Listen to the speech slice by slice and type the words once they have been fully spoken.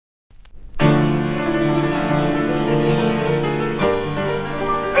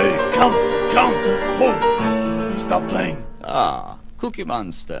Ah, Cookie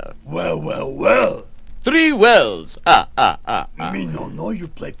Monster. Well. 3 wells. Me no know you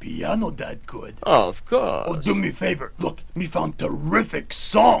play piano that good. Of Oh, course. do me a favor. Look, me found terrific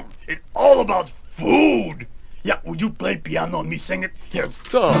song. It's all about food. Yeah, would you play piano and me sing it? Here, Of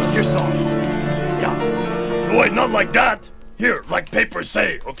course. your song. Yeah. Wait, not like that. Here, like papers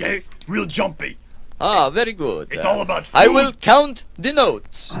say, okay? Real jumpy. Ah, very good. It's all about I food. will count the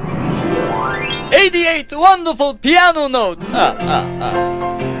notes. 88 wonderful piano notes.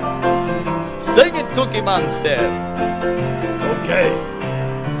 Sing it, Cookie Monster. Okay.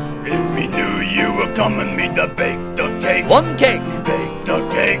 If me knew you were coming, me to bake the cake. 1 cake, Bake the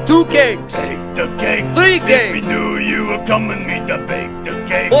cake. 2 cakes, Bake the cake. 3 If me cakes, knew you were coming, me to bake the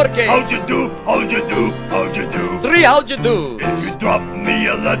cake. 4 cakes. How'd you do? How'd you do? How'd you do? 3 how'd you do? If you drop me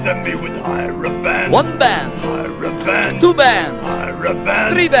a letter, me would hire a band. 1 band, Hire a band. 2 bands, Hire a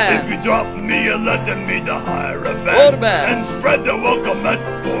band. 3 bands. If you drop me a letter, me to hire a band. 4 bands. And spread the welcome mat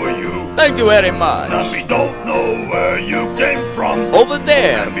for you. Thank you very Now much. me don't know where you came from. Over And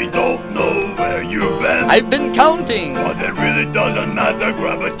there, me don't know where you've been. I've been counting. But it really doesn't matter.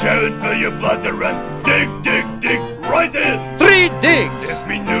 Grab a chair and fill your bladder and dig, dig, dig right in. 3 digs, If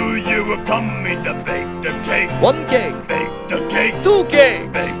me knew you were coming to bake the cake. 1 cake, Bake the cake. 2 cakes,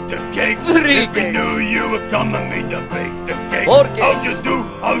 Bake the cake. 3 If me cakes. knew you were coming me to bake the cake. 4 How'd cakes. you do?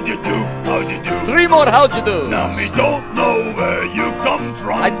 How'd you do? How'd you do? 3 more how'd you do? Now me don't know where you come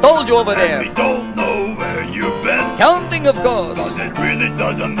from. I told you over And there. me don't know where you've been. Counting, of course. But it really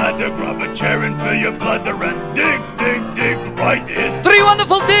doesn't matter. Grab a chair and fill your bladder and dig, dig, dig right in. 3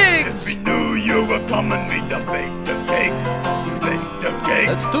 wonderful If digs. we knew you were coming, me to bake the cake. Bake the cake.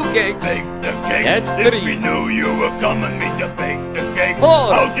 That's 2 cakes. Bake the cake. That's If 3. we knew you were coming, me to bake the cake.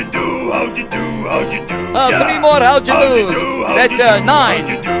 4. How'd you do? How'd you do? How'd you do? 3 more how'd you do's. That's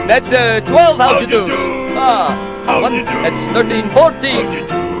 9. That's 12 how'd you do's. How'd you do? That's 13, 14, How'd you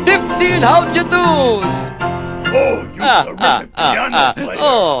do? 15 how'd you do's. Oh, you terrific piano player.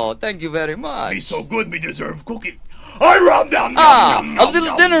 Oh, thank you very Me much. so good, me deserve cookie. I rum down. A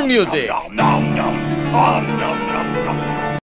little dinner music. Nom nom nom nom nom.